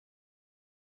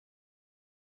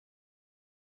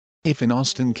If an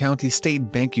Austin County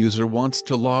State Bank user wants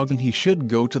to log in, he should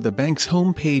go to the bank's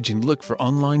homepage and look for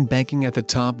online banking at the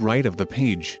top right of the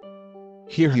page.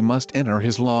 Here he must enter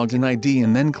his login ID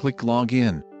and then click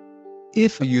Login.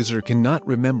 If a user cannot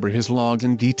remember his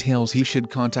login details, he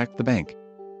should contact the bank.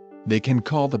 They can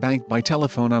call the bank by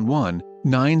telephone on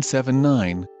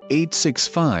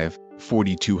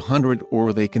 1-979-865-4200,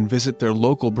 or they can visit their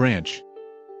local branch.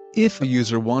 If a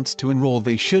user wants to enroll,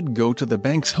 they should go to the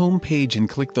bank's homepage and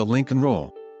click the link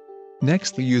Enroll.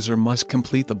 Next, the user must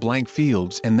complete the blank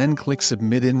fields and then click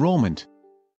Submit Enrollment.